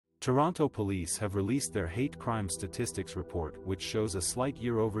Toronto police have released their hate crime statistics report, which shows a slight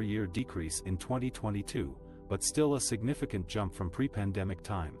year-over-year decrease in 2022, but still a significant jump from pre-pandemic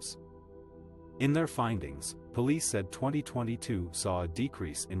times. In their findings, police said 2022 saw a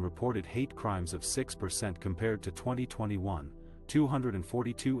decrease in reported hate crimes of 6% compared to 2021,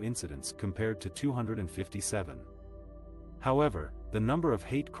 242 incidents compared to 257. However, the number of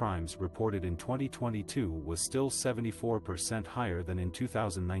hate crimes reported in 2022 was still 74% higher than in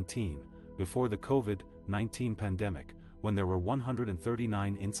 2019, before the COVID-19 pandemic, when there were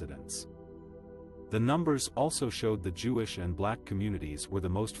 139 incidents. The numbers also showed the Jewish and Black communities were the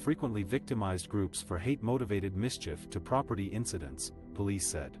most frequently victimized groups for hate-motivated mischief to property incidents, police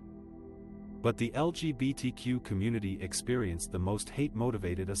said. But the LGBTQ community experienced the most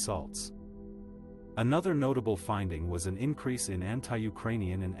hate-motivated assaults. Another notable finding was an increase in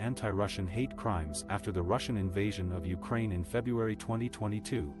anti-Ukrainian and anti-Russian hate crimes after the Russian invasion of Ukraine in February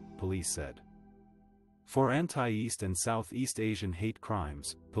 2022, police said. For anti-East and Southeast Asian hate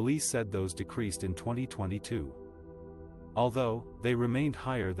crimes, police said those decreased in 2022. Although, they remained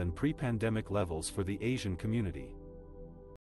higher than pre-pandemic levels for the Asian community.